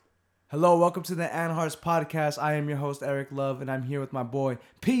Hello, welcome to the Anhar's podcast. I am your host, Eric Love, and I'm here with my boy,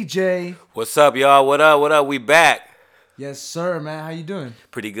 PJ. What's up, y'all? What up? What up? We back. Yes, sir, man. How you doing?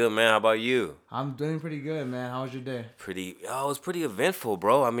 Pretty good, man. How about you? I'm doing pretty good, man. How was your day? It was pretty eventful,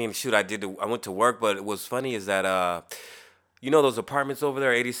 bro. I mean, shoot, I went to work, but what's funny is that, those apartments over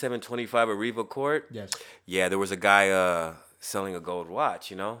there, 8725 Arriva Court? Yes. Yeah, there was a guy, selling a gold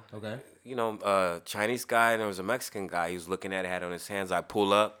watch, Okay. Chinese guy, and there was a Mexican guy. He was looking at it, had it on his hands. I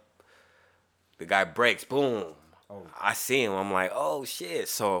pull up. The guy breaks. Boom. Oh. I see him. I'm like, oh, shit.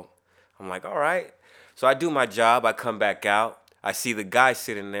 So I'm like, all right. So I do my job. I come back out. I see the guy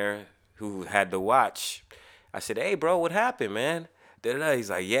sitting there who had the watch. I said, hey, bro, what happened, man? Da-da-da.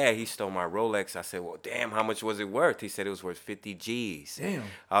 He's like, yeah, he stole my Rolex. I said, well, damn, how much was it worth? He said it was worth 50 G's. Damn.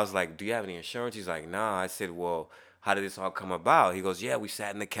 I was like, do you have any insurance? He's like, nah. I said, well, how did this all come about? He goes, yeah, we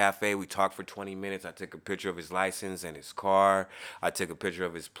sat in the cafe. We talked for 20 minutes. I took a picture of his license and his car. I took a picture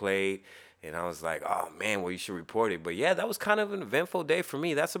of his plate. And I was like, oh, man, well, you should report it. But, yeah, that was kind of an eventful day for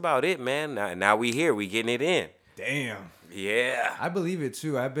me. That's about it, man. Now we here. We getting it in. Damn. Yeah. I believe it,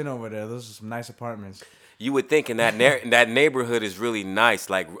 too. I've been over there. Those are some nice apartments. You would think in that neighborhood is really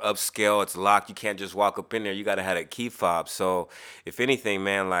nice, like upscale. It's locked. You can't just walk up in there. You got to have a key fob. So, if anything,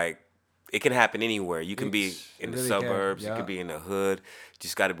 man, like, it can happen anywhere. You can be in the really suburbs. can, You yeah. could be in the hood.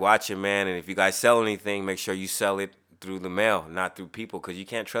 Just got to watch it, man. And if you guys sell anything, make sure you sell it through the mail, not through people, because you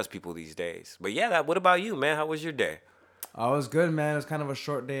can't trust people these days. But yeah, what about you, man? How was your day? I was good, man. It was kind of a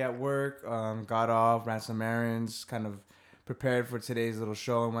short day at work. Got off, ran some errands, kind of prepared for today's little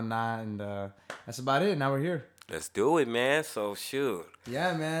show and whatnot. And that's about it. Now we're here. Let's do it, man. So shoot.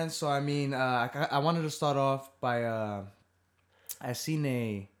 Yeah, man. So, I mean, I wanted to start off by I seen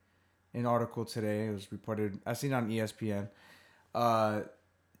an article today. It was reported. I seen it on ESPN. Uh,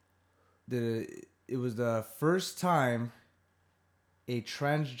 it was the first time a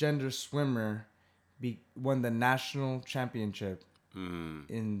transgender swimmer won the national championship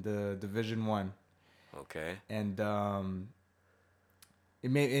in the Division One, Okay. and it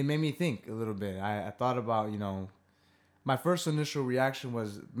made me think a little bit. I thought about my first initial reaction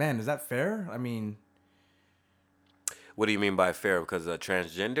was, man, is that fair? I mean, What do you mean by fair? Because of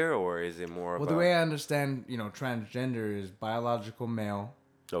transgender, or is it more well, about? the way I understand, transgender is biological male,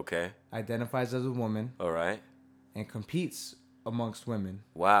 Okay. identifies as a woman, All right. and competes amongst women.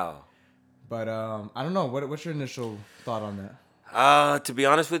 Wow. But I don't know. What's your initial thought on that? To be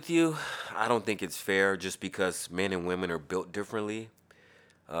honest with you, I don't think it's fair just because men and women are built differently.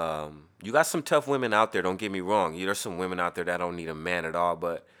 You got some tough women out there, don't get me wrong. There's some women out there that don't need a man at all,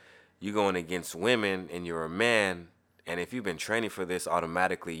 but you going against women and you're a man, and if you've been training for this,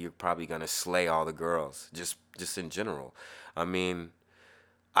 automatically you're probably gonna slay all the girls, just in general. I mean,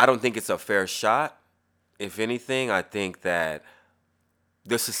 I don't think it's a fair shot. If anything, I think that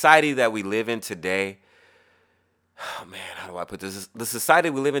the society that we live in today, oh man, how do I put this? The society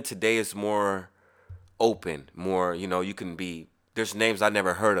we live in today is more open, more, you can be, there's names I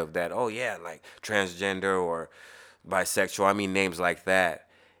never heard of that, oh yeah, like transgender or bisexual. I mean, names like that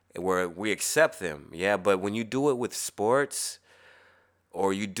where we accept them. Yeah, but when you do it with sports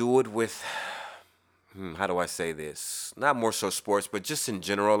or you do it with, how do I say this? Not more so sports, but just in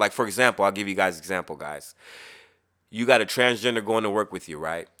general. Like, for example, I'll give you guys an example, guys. You got a transgender going to work with you,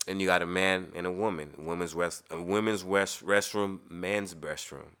 right? And you got a man and a woman, a women's restroom, man's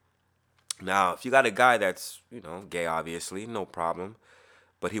restroom. Now, if you got a guy that's, gay, obviously, no problem,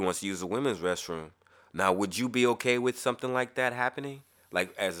 but he wants to use the women's restroom. Now, would you be okay with something like that happening?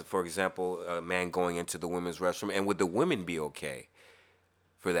 Like, as for example, a man going into the women's restroom, and would the women be okay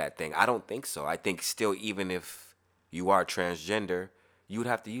for that thing? I don't think so. I think still, even if you are transgender, you would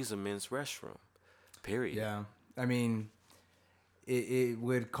have to use a men's restroom. Period. Yeah, I mean, it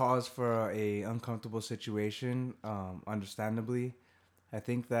would cause for a uncomfortable situation. Understandably, I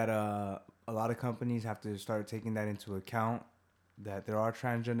think that a lot of companies have to start taking that into account. That there are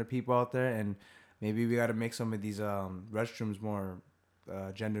transgender people out there, and maybe we got to make some of these restrooms more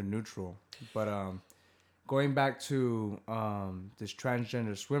gender neutral. But going back to this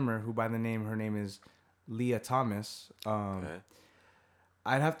transgender swimmer, who by her name is Leah Thomas. Okay.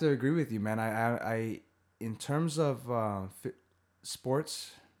 I'd have to agree with you, man. I in terms of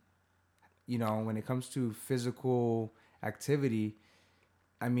sports, when it comes to physical activity,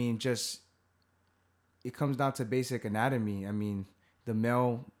 I mean, just it comes down to basic anatomy. I mean, the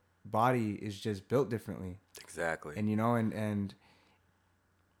male body is just built differently, Exactly. and and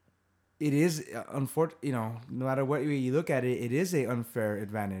it is unfortunate. No matter what way you look at it, it is a unfair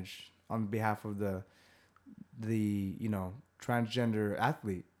advantage on behalf of the transgender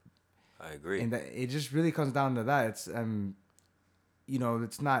athlete. I agree. And that it just really comes down to that. It's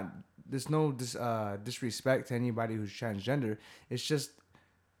it's not disrespect to anybody who's transgender. It's just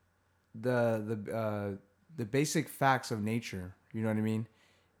the basic facts of nature. You know what I mean?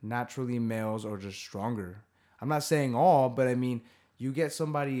 Naturally, males are just stronger. I'm not saying all, but I mean, you get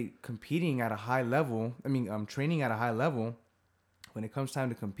somebody competing at a high level. I mean, training at a high level. When it comes time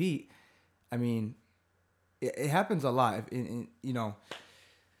to compete, I mean, it happens a lot.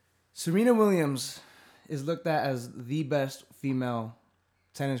 Serena Williams is looked at as the best female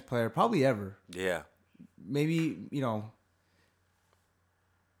tennis player probably ever. Yeah. Maybe,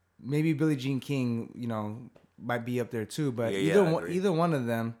 maybe Billie Jean King, might be up there too. But either one of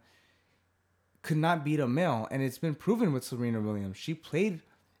them could not beat a male, and it's been proven with Serena Williams. She played,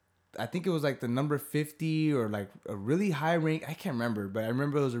 I think it was like the number 50 or like a really high rank. I can't remember, but I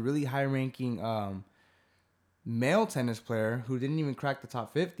remember it was a really high ranking male tennis player who didn't even crack the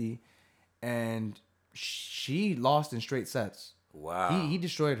top 50, and she lost in straight sets. Wow. He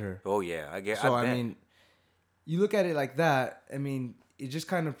destroyed her. Oh yeah, I get. So I mean, you look at it like that. I mean, it just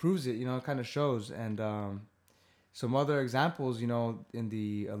kind of proves it. It kind of shows. And some other examples, in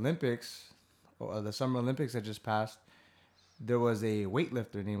the Olympics, or the Summer Olympics that just passed, there was a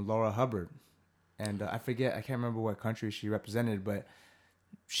weightlifter named Laura Hubbard, and I can't remember what country she represented, but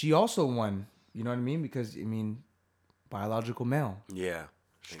she also won. You know what I mean? Because biological male. Yeah.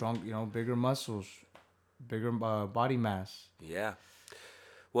 Strong. Bigger muscles, bigger body mass. Yeah.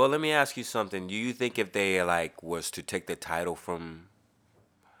 Well, let me ask you something. Do you think if they was to take the title from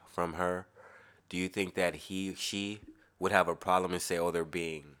her, do you think that she would have a problem and say, "Oh, they're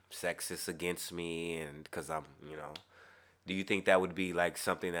being sexist against me," and because I'm, do you think that would be like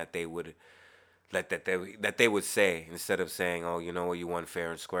something that they would that they would say instead of saying, "Oh, you won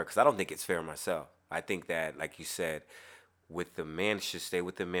fair and square"? Because I don't think it's fair myself. I think that, like you said, with the men should stay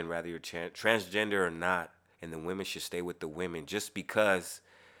with the men, whether you're transgender or not, and the women should stay with the women, just because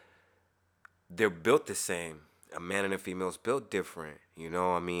they're built the same. A man and a female is built different.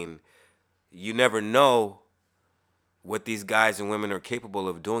 I mean, you never know what these guys and women are capable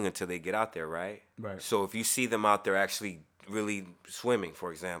of doing until they get out there, right? Right. So if you see them out there actually really swimming,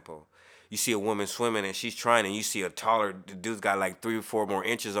 for example, you see a woman swimming and she's trying, and you see a taller dude's got like 3 or 4 more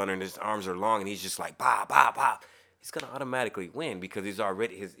inches on her, and his arms are long, and he's just like pop, pop, pop. He's gonna automatically win because he's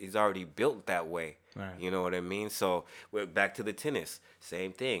already built that way. Right. You know what I mean? So we're back to the tennis.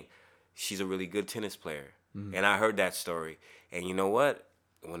 Same thing. She's a really good tennis player, and I heard that story. And you know what?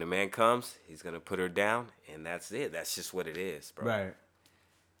 When a man comes, he's gonna put her down, and that's it. That's just what it is, bro. Right.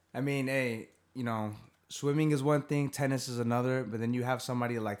 I mean, hey, swimming is one thing, tennis is another, but then you have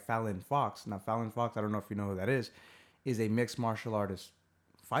somebody like Fallon Fox. Now, Fallon Fox, I don't know if you know who that is a mixed martial artist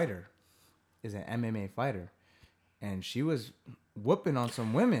fighter, is an MMA fighter, and she was whooping on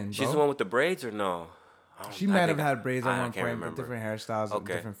some women. She's bro. the one with the braids, or no? She might have had braids at one point with different hairstyles and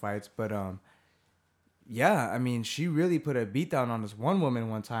different fights, but yeah, I mean, she really put a beat down on this one woman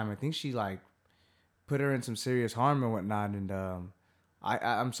one time. I think she put her in some serious harm and whatnot, and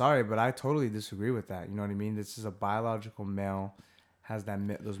I'm sorry, but I totally disagree with that. You know what I mean? This is a biological male, has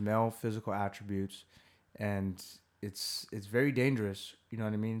those male physical attributes, and it's very dangerous. You know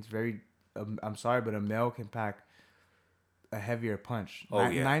what I mean? It's very. I'm sorry, but a male can pack a heavier punch. Oh,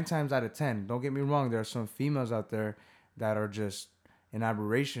 yeah. 9 times out of 10. Don't get me wrong. There are some females out there that are just an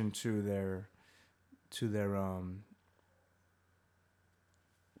aberration to their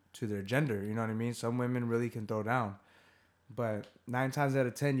gender. You know what I mean? Some women really can throw down. But 9 times out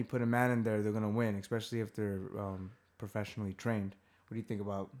of 10, you put a man in there, they're gonna win, especially if they're professionally trained. What do you think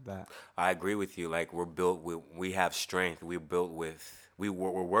about that? I agree with you. Like, we're built with, we have strength. We're built with, we're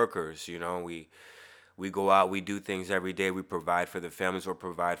workers. We go out, we do things every day. We provide for the families, or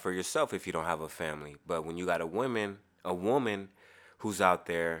provide for yourself if you don't have a family. But when you got a woman who's out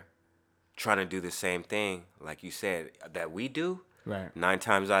there trying to do the same thing, like you said, that we do, right? 9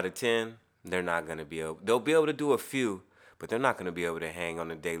 times out of 10, they're not gonna be able. They'll be able to do a few, but they're not gonna be able to hang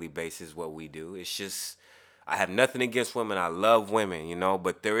on a daily basis what we do. It's just, I have nothing against women. I love women,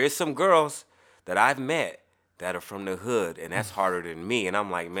 but there is some girls that I've met that are from the hood, and that's harder than me. And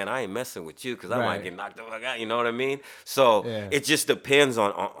I'm like, man, I ain't messing with you because I might get knocked the fuck out. You know what I mean? So It just depends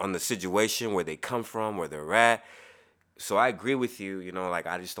on the situation, where they come from, where they're at. So I agree with you.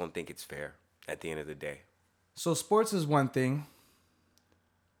 I just don't think it's fair at the end of the day. So sports is one thing,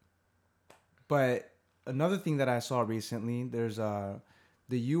 but another thing that I saw recently, there's the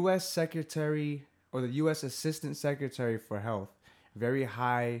U.S. Secretary, or the U.S. Assistant Secretary for Health, very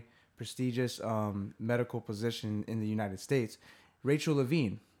high, prestigious medical position in the United States, Rachel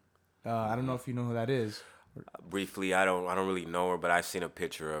Levine. I don't know if you know who that is. Briefly, I don't really know her, but I've seen a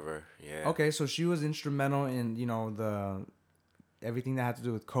picture of her. Yeah. Okay, so she was instrumental in the everything that had to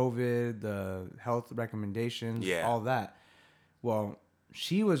do with COVID, the health recommendations, Yeah. all that. Well,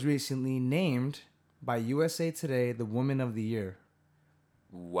 she was recently named by USA Today the Woman of the Year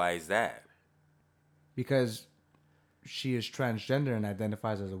Why is that? because she is transgender and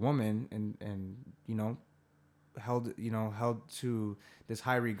identifies as a woman, and held to this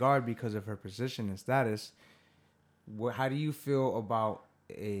high regard because of her position and status. How do you feel about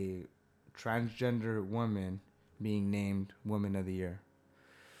a transgender woman being named Woman of the Year?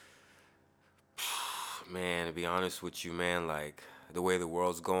 Man, to be honest with you, man, like the way the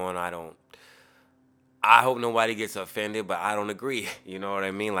world's going, I hope nobody gets offended, but I don't agree. You know what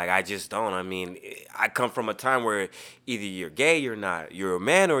I mean? Like, I just don't. I mean, I come from a time where either you're gay, you're not. You're a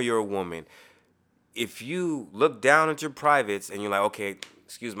man or you're a woman. If you look down at your privates and you're like, okay,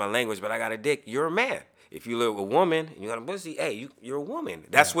 excuse my language, but I got a dick, you're a man. If you look a woman and you got a pussy, hey, you're a woman.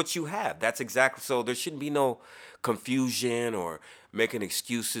 That's Yeah. what you have. That's exactly. So there shouldn't be no confusion or making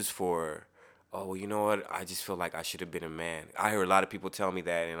excuses for, oh, well, you know what? I just feel like I should have been a man. I hear a lot of people tell me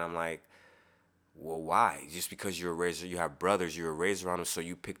that, and I'm like, well, why? Just because you're raised, you have brothers, you were raised around them, so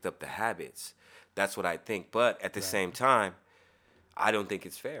you picked up the habits. That's what I think. But at the Right. same time, I don't think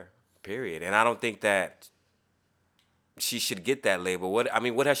it's fair. Period. And I don't think that she should get that label.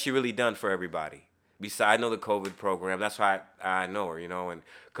 What has she really done for everybody? Besides, I know the COVID program. That's why I know her, and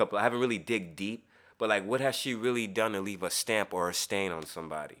I haven't really dig deep, but like, what has she really done to leave a stamp or a stain on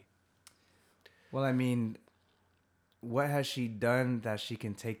somebody? Well, I mean, what has she done that she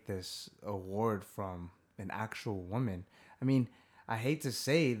can take this award from an actual woman? I mean, I hate to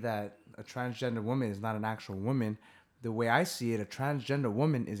say that a transgender woman is not an actual woman. The way I see it, a transgender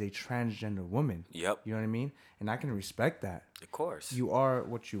woman is a transgender woman. Yep, You know what I mean? And I can respect that. of course. You are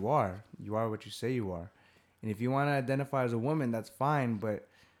what you are. You are what you say you are. And if you want to identify as a woman, that's fine. But,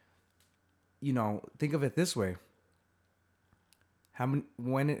 think of it this way.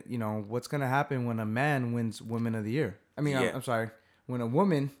 What's going to happen when a man wins Woman of the Year? I mean, Yeah. I'm sorry. When a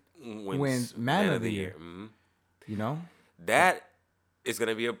woman wins Man of the Year, Mhm. you know? That is going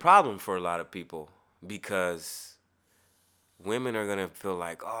to be a problem for a lot of people because women are going to feel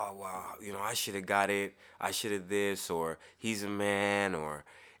like, oh, well, I should have got it. I should have this, or he's a man, or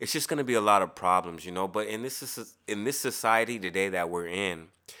it's just going to be a lot of problems. But in this society today that we're in,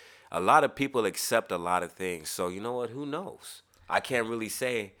 a lot of people accept a lot of things. So, you know what? Who knows? I can't really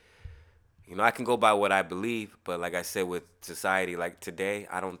say. I can go by what I believe, but like I said, with society like today,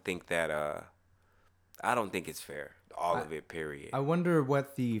 I don't think it's fair. All I, of it, period. I wonder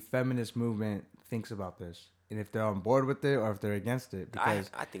what the feminist movement thinks about this. And if they're on board with it or if they're against it. I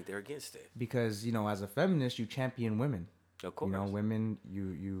think they're against it. Because, as a feminist, you champion women. Of course. Women,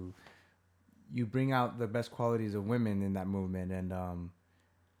 you bring out the best qualities of women in that movement. And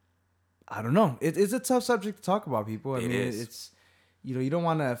I don't know. It's a tough subject to talk about, people. I mean, it's, you don't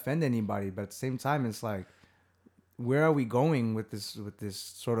want to offend anybody, but at the same time, it's like, where are we going with this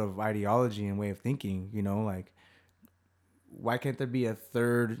sort of ideology and way of thinking? Like, why can't there be a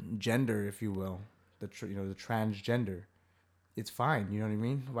third gender, if you will, the transgender? It's fine. You know what I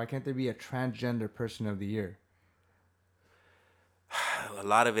mean? Why can't there be a transgender person of the year? A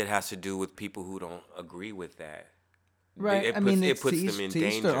lot of it has to do with people who don't agree with that. Right. It puts them in to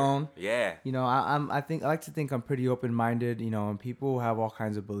each their danger. own. Yeah. I like to think I'm pretty open minded. And people have all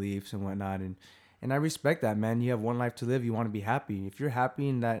kinds of beliefs and whatnot, and I respect that, man. You have one life to live. You want to be happy. If you're happy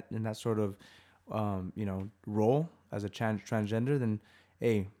in that sort of, role as a transgender, then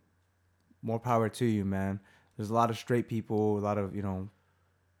hey, more power to you, man. There's a lot of straight people, a lot of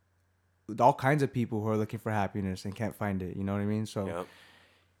all kinds of people who are looking for happiness and can't find it. You know what I mean? So, Yep.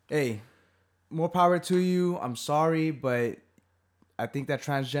 hey, more power to you. I'm sorry, but I think that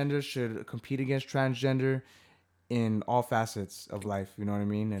transgender should compete against transgender in all facets of life. You know what I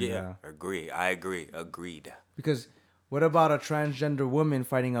mean? And, Yeah. Agree. I agree. Agreed. because what about a transgender woman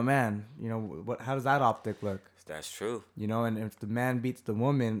fighting a man? How does that optic look? That's true. And if the man beats the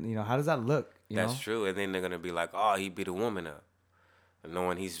woman, how does that look? That's true. And then they're gonna be like, "Oh, he beat a woman up,"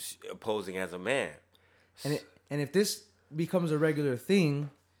 knowing he's opposing as a man. And if this becomes a regular thing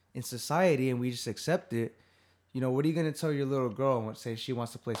in society and we just accept it, what are you gonna tell your little girl when say she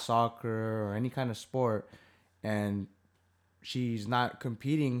wants to play soccer or any kind of sport, and she's not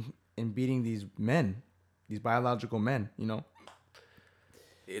competing and beating these men, these biological men?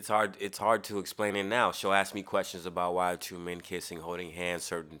 It's hard. It's hard to explain it now. She'll ask me questions about why are two men kissing, holding hands,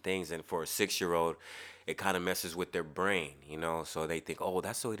 certain things, and for a 6-year-old, it kind of messes with their brain. So they think, oh,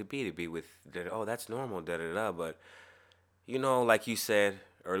 that's the way to be with, oh, that's normal, da da da. But like you said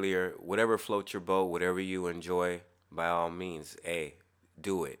earlier, whatever floats your boat, whatever you enjoy, by all means, hey,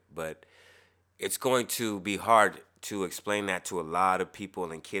 do it. But it's going to be hard to explain that to a lot of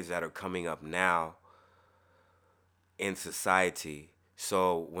people and kids that are coming up now in society.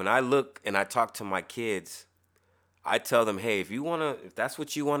 So when I look and I talk to my kids, I tell them, hey, if that's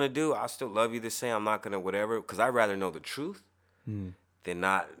what you wanna do, I'll still love you the same. I'm not gonna whatever, because I'd rather know the truth Mm. than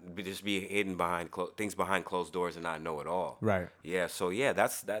not just be hidden behind things behind closed doors and not know it all. Right. Yeah. So yeah,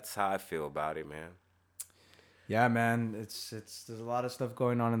 that's how I feel about it, man. Yeah, man. It's there's a lot of stuff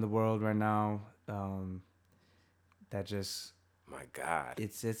going on in the world right now. That just My God.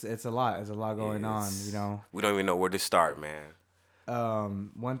 it's a lot. There's a lot going on. You It's, know. we don't even know where to start, man.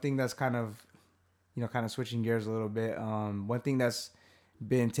 One thing that's kind of, kind of switching gears a little bit. One thing that's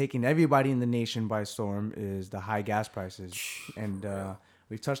been taking everybody in the nation by storm is the high gas prices, and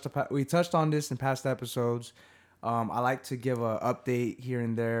we touched on this in past episodes. I like to give a update here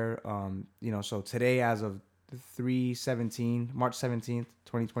and there. So today, as of March 17th,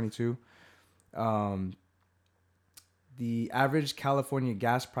 2022, the average California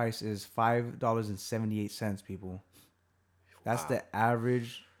gas price is $5.78. People, that's Wow. the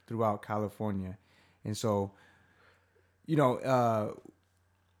average throughout California, and so you know,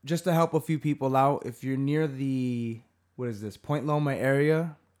 just to help a few people out, if you're near the what is this Point Loma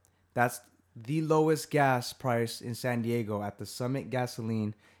area, that's the lowest gas price in San Diego at the Summit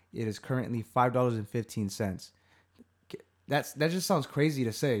Gasoline. It is currently $5.15. That just sounds crazy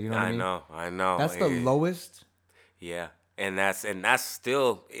to say. You know what I mean? I know. That's the lowest. Yeah, and that's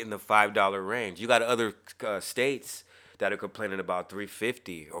still in the $5 range. You got other states that are complaining about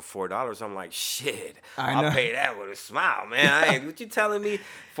 $3.50 or $4. I'm like, shit, I I'll know. pay that with a smile, man. I ain't, what you telling me?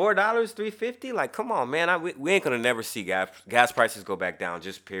 $4, $3.50? Like, come on, man. We ain't gonna never see gas prices go back down.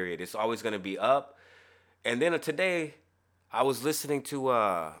 Just period. It's always gonna be up. And then today, I was listening to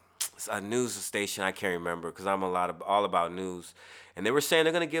a news station. I can't remember because I'm all about news, and they were saying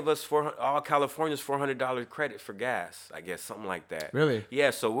they're gonna give us all Californians $400 credit for gas. I guess something like that. Really? Yeah.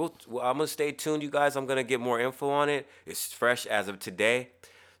 So I'm gonna stay tuned, you guys. I'm gonna get more info on it. It's fresh as of today.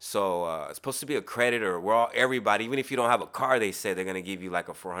 So it's supposed to be a credit, or everybody, even if you don't have a car, they said they're gonna give you like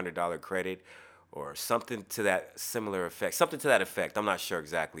a $400 credit, or something to that similar effect. Something to that effect. I'm not sure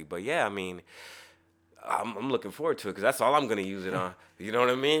exactly, but yeah, I mean. I'm looking forward to it because that's all I'm gonna use it on. You know what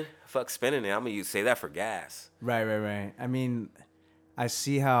I mean? Fuck spending it. I'm gonna save that for gas. Right. I mean, I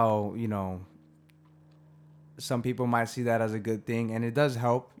see how some people might see that as a good thing, and it does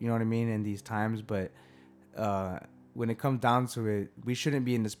help. You know what I mean in these times, but uh, when it comes down to it, we shouldn't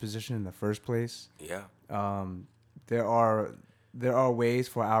be in this position in the first place. Yeah. There are ways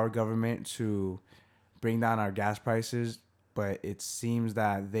for our government to bring down our gas prices, but it seems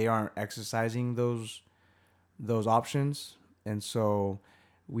that they aren't exercising those options, and so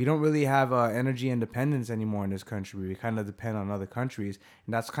we don't really have energy independence anymore in this country. We kind of depend on other countries,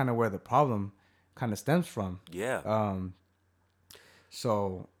 and that's kind of where the problem kind of stems from. Yeah.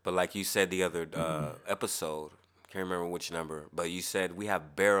 So But like you said the other episode, can't remember which number, but you said we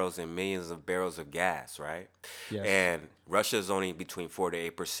have barrels and millions of barrels of gas, right? yes, And Russia's only between 4 to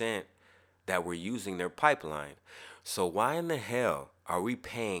 8% that we're using their pipeline. So why in the hell are we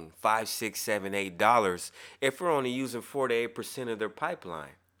paying $5, $6, $7, $8 if we're only using 4 to 8% of their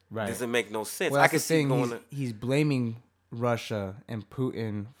pipeline? right. Doesn't make no sense. Well, I that's can the see thing. going. He's blaming Russia and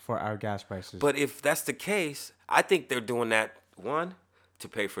Putin for our gas prices. But if that's the case, I think they're doing that, one, to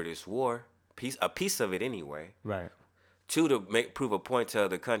pay for this war, a piece of it anyway. right. Two, to prove a point to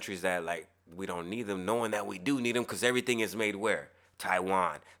other countries that like we don't need them, knowing that we do need them because everything is made where?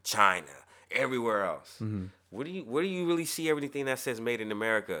 Taiwan, China, everywhere else. Mm-hmm. Where do you really see everything that says made in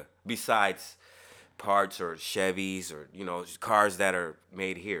America besides parts or Chevys or cars that are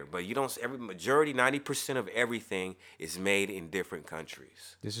made here? But you don't. Every majority, 90% of everything is made in different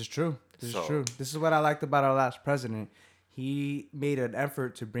countries. This is true. This So- is true. This is what I liked about our last president. He made an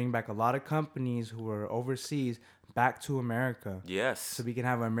effort to bring back a lot of companies who were overseas back to America, Yes. so we can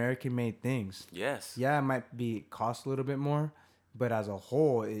have American-made things. Yes. Yeah, it might be cost a little bit more, but as a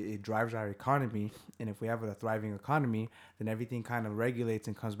whole, it drives our economy. And if we have a thriving economy, then everything kind of regulates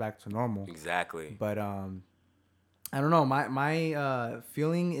and comes back to normal. Exactly. But I don't know. My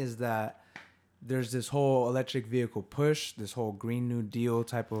feeling is that there's this whole electric vehicle push, this whole Green New Deal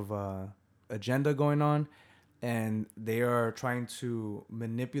type of agenda going on, and they are trying to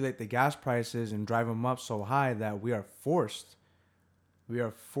manipulate the gas prices and drive them up so high that we are forced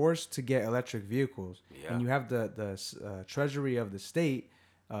to get electric vehicles. Yeah. And you have the treasury of the state,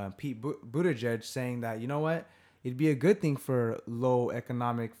 Pete Buttigieg, saying that, you know what, it'd be a good thing for low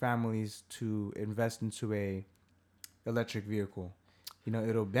economic families to invest into a electric vehicle.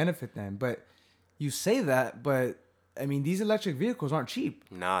 It'll benefit them. But you say that, but I mean, these electric vehicles aren't cheap.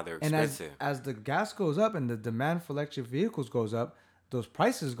 Nah, they're And expensive. as the gas goes up and the demand for electric vehicles goes up, those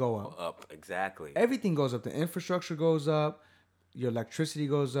prices go up. Up, exactly. Everything goes up. The infrastructure goes up. Your electricity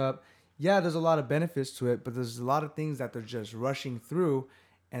goes up. Yeah, there's a lot of benefits to it, but there's a lot of things that they're just rushing through,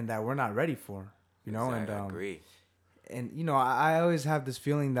 and that we're not ready for. You know, Exactly. I agree. and you know, I always have this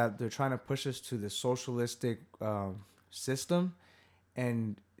feeling that they're trying to push us to the socialistic system,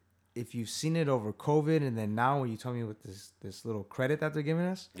 and if you've seen it over COVID, and then now when you tell me with this little credit that they're giving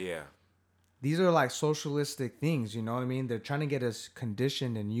us, Yeah. these are like socialistic things. You know what I mean? They're trying to get us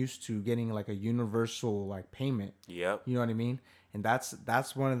conditioned and used to getting like a universal like payment. Yep. You know what I mean? And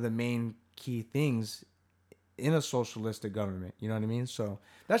that's one of the main key things in a socialistic government. You know what I mean? So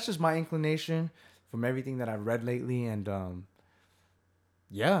that's just my inclination from everything that I've read lately, and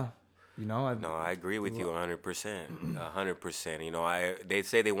yeah, you know, No, I agree with you 100%. 100%. You know, they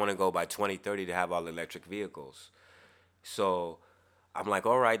say they want to go by 2030 to have all electric vehicles. So I'm like,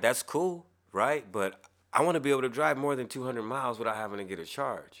 all right, that's cool, right? But I want to be able to drive more than 200 miles without having to get a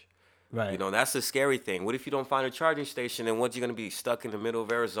charge. You right. know, that's the scary thing. What if you don't find a charging station, and what, you going to be stuck in the middle of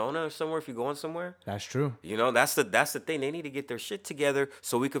Arizona or somewhere if you're going somewhere? That's true. You know, that's the thing. They need to get their shit together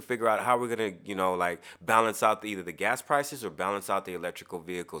so we could figure out how we're gonna, like balance out either the gas prices or balance out the electrical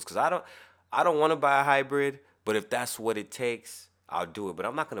vehicles. Cause I don't want to buy a hybrid, but if that's what it takes, I'll do it. But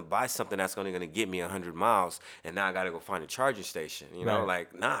I'm not gonna buy something that's only gonna get me 100 miles, and now I gotta go find a charging station. You know, Right.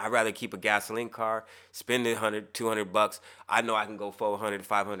 like, nah, I'd rather keep a gasoline car, spend $100, $200. I know I can go 400,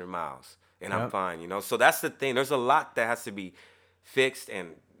 500 miles, and I'm Yep. fine. You know, so that's the thing. There's a lot that has to be fixed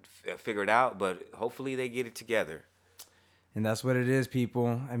and figured out, but hopefully they get it together. And that's what it is,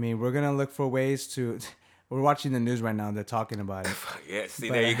 people. I mean, we're gonna look for ways to. We're watching the news right now. They're talking about it. Yeah, see,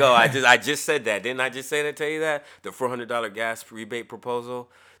 But there you go. I just said that. Didn't I just say that, tell you that? The $400 gas rebate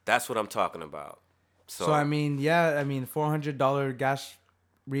proposal, that's what I'm talking about. So I So, mean, yeah, I mean, $400 gas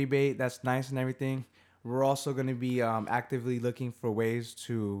rebate. That's nice and everything. We're also gonna be actively looking for ways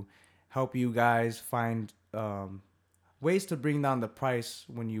to help you guys find ways to bring down the price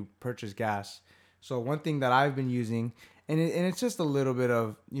when you purchase gas. So one thing that I've been using, and it's just a little bit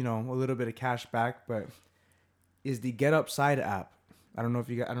of a little bit of cash back, but is the Get Upside app. I don't know if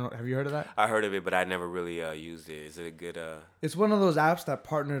you got, I don't know. Have you heard of that? I heard of it, but I never really used it. Is it a good, It's one of those apps that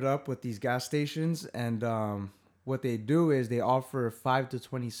partnered up with these gas stations, and what they do is they offer 5 to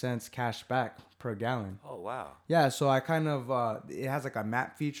 20 cents cash back per gallon. oh, wow. Yeah, so I kind of it has like a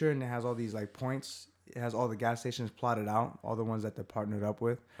map feature, and it has all these like points. It has all the gas stations plotted out, all the ones that they're partnered up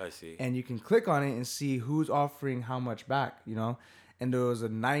with, I see. and you can click on it and see who's offering how much back. And there was a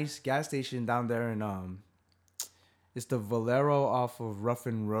nice gas station down there in it's the Valero off of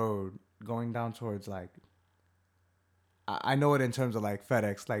Ruffin Road, going down towards like I know it in terms of like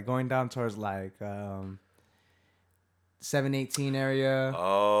FedEx, like going down towards like 718 area. The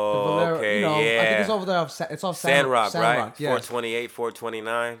Oh, Valero, okay, I think it's yeah. over there. It's off Sandrock, right? Sandrock, yes. 428,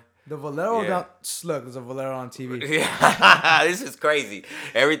 429. The Valero Yeah. down. Look, there's a Valero on TV. Yeah, this is crazy.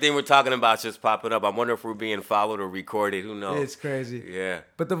 Everything we're talking about is just popping up. I wonder if we're being followed or recorded. Who knows? It's crazy. Yeah.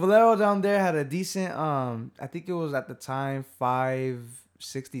 But the Valero down there had a decent. I think it was at the time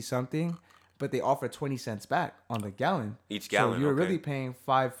 560 something, but they offered 20 cents back on the gallon. Each gallon, So you were okay. really paying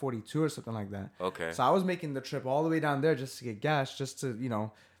 542 or something like that. Okay. So I was making the trip all the way down there just to get gas, just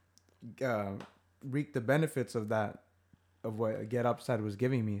to reap the benefits of that, of what Get Upside was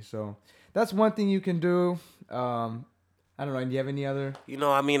giving me. So that's one thing you can do. I don't know. Do you have any other?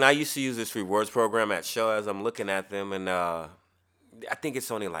 I mean, I used to use this rewards program at Shell as I'm looking at them, and I think it's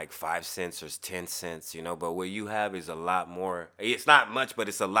only like 5 cents or 10 cents, but what you have is a lot more. It's not much, but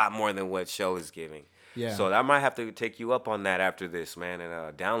it's a lot more than what Shell is giving. Yeah. So I might have to take you up on that after this, man,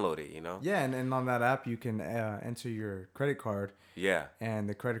 and download it, Yeah, and on that app you can enter your credit card, Yeah. and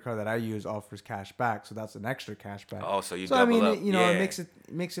the credit card that I use offers cash back, so that's an extra cash back. Oh, so you So I double mean, up. it Yeah.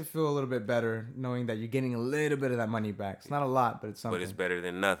 makes it feel a little bit better knowing that you're getting a little bit of that money back. It's not a lot, but it's something. But it's better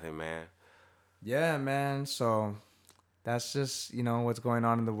than nothing, man. Yeah, man. So that's just what's going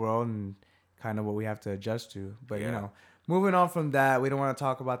on in the world and kind of what we have to adjust to. But Yeah. moving on from that, we don't want to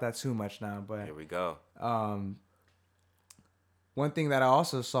talk about that too much now. But Here we go. one thing that I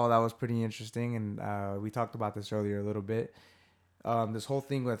also saw that was pretty interesting, and we talked about this earlier a little bit. This whole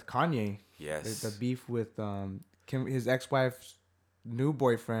thing with Kanye, Yes. the beef with Kim, his ex-wife's new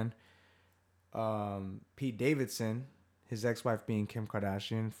boyfriend, Pete Davidson, his ex-wife being Kim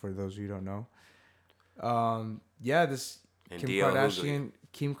Kardashian. For those of you who don't know, this And Kim D.L. Kardashian.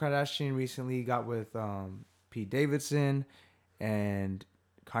 Kim Kardashian recently got with Pete Davidson, and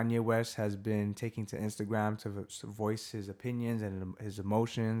Kanye West has been taking to Instagram to voice his opinions and his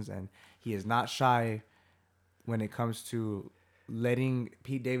emotions, and he is not shy when it comes to letting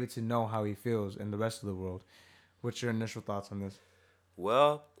Pete Davidson know how he feels and the rest of the world. What's your initial thoughts on this?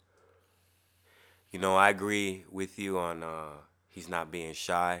 Well, I agree with you on he's not being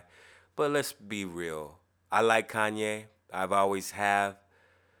shy, but let's be real. I like Kanye. I've always have.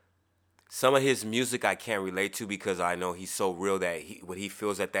 Some of his music I can't relate to because I know he's so real that what he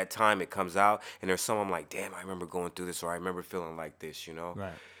feels at that time it comes out. And there's some I'm like, damn, I remember going through this or I remember feeling like this.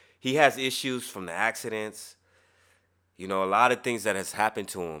 Right. He has issues from the accidents, a lot of things that has happened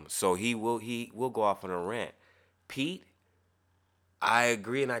to him. So he will go off on a rant. Pete, I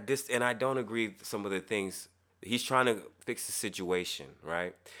agree and I don't agree with some of the things. He's trying to fix the situation,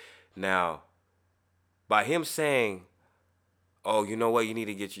 right? Now, by him saying, "Oh, you know what? You need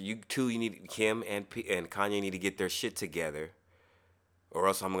to get you need Kim and Kanye need to get their shit together, or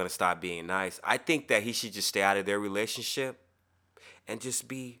else I'm gonna stop being nice." I think that he should just stay out of their relationship and just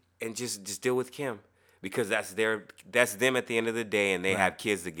deal with Kim because that's them at the end of the day, and they Right. have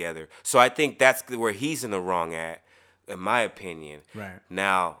kids together. So I think that's where he's in the wrong at, in my opinion. Right.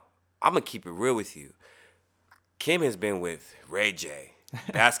 Now, I'm gonna keep it real with you. Kim has been with Ray J,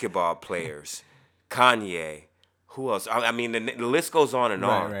 basketball players, Kanye. Who else? I mean, the list goes on and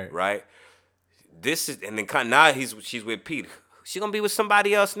on, Right. right? And then now she's with Pete. She's gonna be with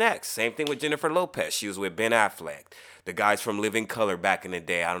somebody else next. Same thing with Jennifer Lopez. She was with Ben Affleck, the guys from Living Color back in the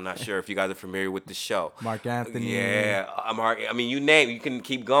day. I'm not sure if you guys are familiar with the show. Mark Anthony. Yeah, I mean, you can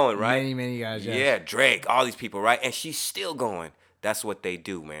keep going, right? Many guys. Yes. Yeah, Drake, all these people, right? And she's still going. That's what they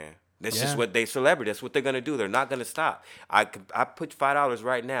do, man. That's just Yeah. what they celebrity. That's what they're gonna do. They're not gonna stop. I put $5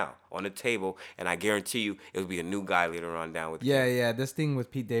 right now on the table, and I guarantee you it'll be a new guy later on down with. Yeah, Kim. yeah. This thing with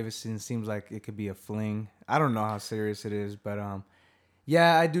Pete Davidson seems like it could be a fling. I don't know how serious it is, but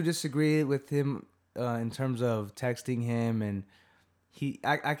yeah, I do disagree with him in terms of texting him, and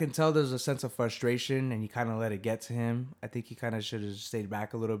I can tell there's a sense of frustration, and he kind of let it get to him. I think he kind of should have stayed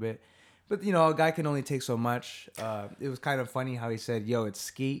back a little bit. But a guy can only take so much. It was kind of funny how he said, "Yo, it's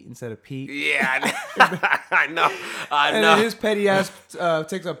Skeet" instead of Pete. Yeah, I know. And then his petty ass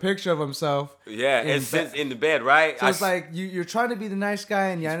takes a picture of himself. Yeah, it sits in the bed, right? So it's like you're trying to be the nice guy,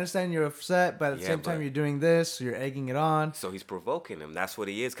 and you understand you're upset, but at the Yeah, same time but- you're doing this, so you're egging it on. So he's provoking him. That's what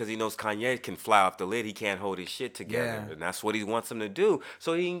he is, because he knows Kanye can fly off the lid. He can't hold his shit together, Yeah. and that's what he wants him to do,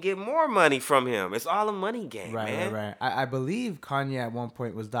 so he can get more money from him. It's all a money game, man. Right. I believe Kanye at one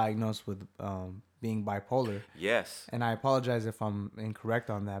point was diagnosed with being bipolar, Yes. and I apologize if I'm incorrect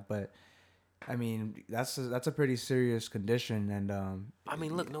on that, but I mean that's a pretty serious condition, and I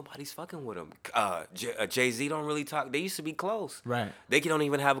mean, look, nobody's fucking with him. Jay-Z don't really talk. They used to be close. Right. They don't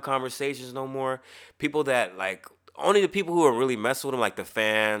even have conversations no more. People that, only the people who are really messing with him, like the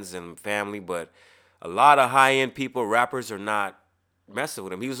fans and family, but a lot of high-end people, rappers, are not messing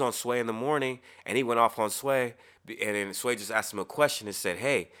with him. He was on Sway in the morning, and he went off on Sway, and then Sway just asked him a question and said,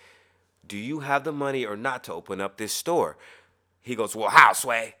 "Hey, do you have the money or not to open up this store?" He goes, "Well, how,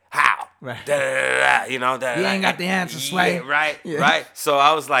 Sway? How?" Right. Da, da, da, da, you know, You ain't got the answer, Sway. Yeah, right, Yeah. right. So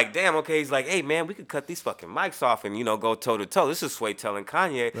I was like, damn, okay. He's like, hey, man, we could cut these fucking mics off and, go toe to toe. This is Sway telling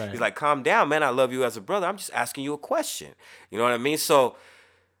Kanye. Right. He's like, calm down, man. I love you as a brother. I'm just asking you a question. You know what I mean? So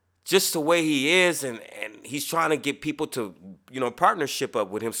just the way he is, and he's trying to get people to, partnership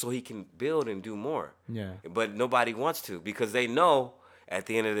up with him so he can build and do more. Yeah. But nobody wants to, because they know at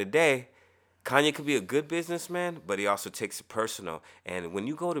the end of the day, Kanye could be a good businessman, but he also takes it personal. And when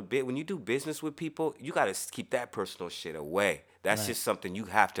you when you do business with people, you got to keep that personal shit away. That's just something you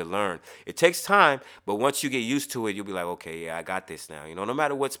have to learn. It takes time, but once you get used to it, you'll be like, okay, yeah, I got this now. No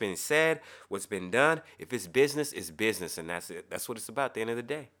matter what's been said, what's been done, if it's business, it's business, and that's it. That's what it's about at the end of the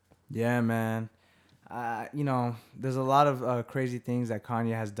day. Yeah, man. There's a lot of crazy things that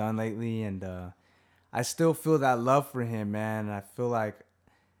Kanye has done lately, and I still feel that love for him, man. And I feel like,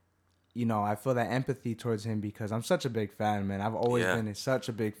 I feel that empathy towards him because I'm such a big fan, man. I've always been such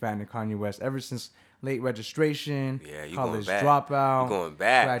a big fan of Kanye West ever since Late Registration, Yeah, you College going back. Dropout, You going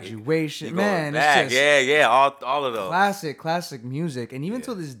back. Graduation. You going Man, back. it's just Yeah, all of those. classic music. And even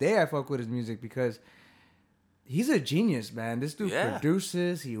till this day, I fuck with his music because he's a genius, man. This dude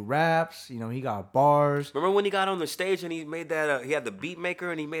produces, he raps, he got bars. Remember when he got on the stage and he made that? He had the beat maker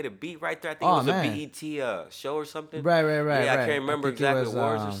and he made a beat right there. I think it was man. a BET show or something. Right. Yeah, I right. can't remember think it exactly was,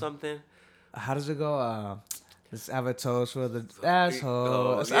 words or something. How does it go? Let's have a toast for the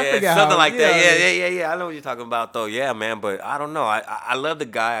assholes. Yeah, I forget something how, like that. Yeah. I know what you're talking about, though. Yeah, man. But I don't know. I love the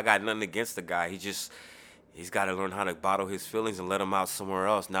guy. I got nothing against the guy. He's got to learn how to bottle his feelings and let them out somewhere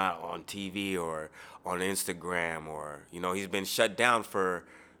else, not on TV or on Instagram or he's been shut down for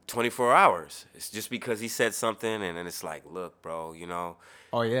 24 hours. It's just because he said something, and then it's like, look, bro, you know,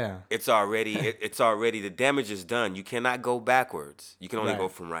 Oh yeah. it's already the damage is done. You cannot go backwards. You can only go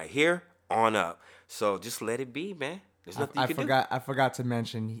Right. from right here on up. So just let it be, man. There's nothing you I can do. forgot. I forgot to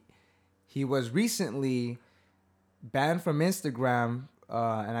mention he was recently banned from Instagram,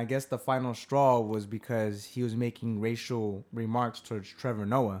 and I guess the final straw was because he was making racial remarks towards Trevor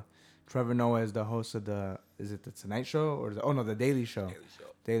Noah. Trevor Noah is the host of is it the Tonight Show or the Daily Show? Daily Show.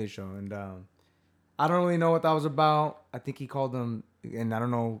 Daily Show, and I don't really know what that was about. I think he called him, and I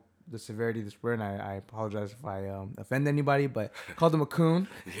don't know the severity of this word, and I apologize if I offend anybody, but called him a coon.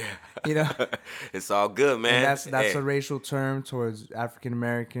 Yeah. You know, It's all good, and man. that's Hey. a racial term towards African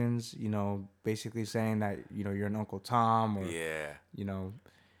Americans. You know, basically saying that you're an Uncle Tom or Yeah. you know.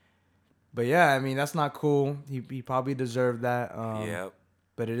 But yeah, I mean that's not cool. He probably deserved that. Yep.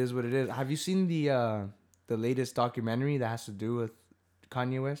 But it is what it is. Have you seen the latest documentary that has to do with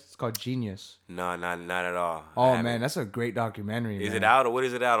Kanye West? It's called Genius. No, not at all. I Oh man, haven't. that's a great documentary, Is it man. out or what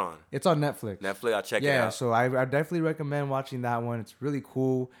is it out on? It's on Netflix. Netflix. I'll check it Yeah, out. so I definitely recommend watching that one. It's really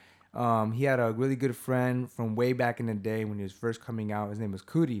cool. He had a really good friend from way back in the day when he was first coming out. His name was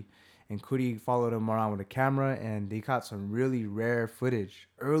Cootie. And Cootie followed him around with a camera, and they caught some really rare footage,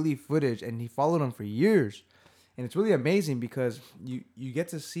 early footage, and he followed him for years. And it's really amazing because you get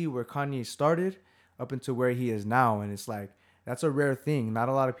to see where Kanye started up until where he is now. And it's like, that's a rare thing. Not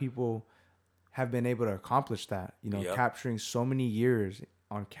a lot of people have been able to accomplish that, Yep. capturing so many years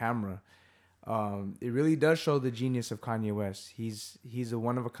on camera. It really does show the genius of Kanye West. He's a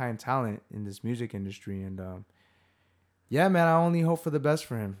one of a kind talent in this music industry, and yeah, man, I only hope for the best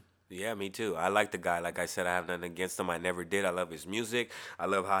for him. Yeah, me too. I like the guy. Like I said, I have nothing against him. I never did. I love his music. I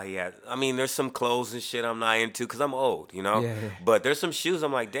love how he has. I mean, there's some clothes and shit I'm not into because I'm old, you know. Yeah, yeah. But there's some shoes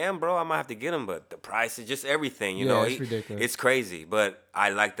I'm like, damn, bro, I might have to get them. But the price is just everything, you Yeah, know. it's ridiculous. It's crazy. But I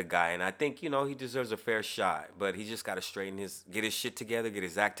like the guy, and I think he deserves a fair shot. But he just got to get his shit together, get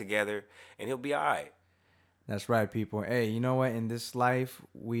his act together, and he'll be all right. That's right, people. Hey, you know what? In this life,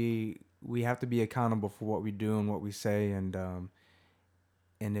 we have to be accountable for what we do and what we say,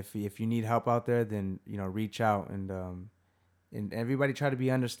 and if you need help out there, then reach out and everybody try to be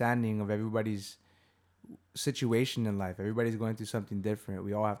understanding of everybody's situation in life. Everybody's going through something different.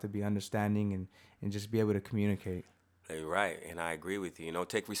 We all have to be understanding and just be able to communicate. You're right, and I agree with you.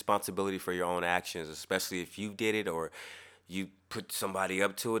 Take responsibility for your own actions, especially if you did it or you put somebody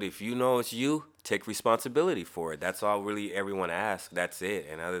up to it. If you know it's you, take responsibility for it. That's all really everyone asks. That's it.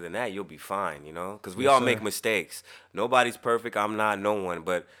 And other than that, you'll be fine, Because we Yes, all sir. make mistakes. Nobody's perfect. I'm not no one.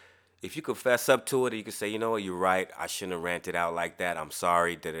 But if you could fess up to it, you could say, you know what, you're right. I shouldn't have ranted out like that. I'm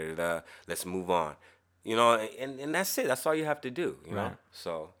sorry. Da da da. Let's move on. And that's it. That's all you have to do, Right.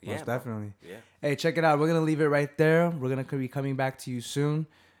 So, yeah. Most bro. definitely. Yeah. Hey, check it out. We're gonna leave it right there. We're gonna be coming back to you soon.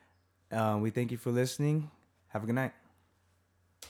 We thank you for listening. Have a good night.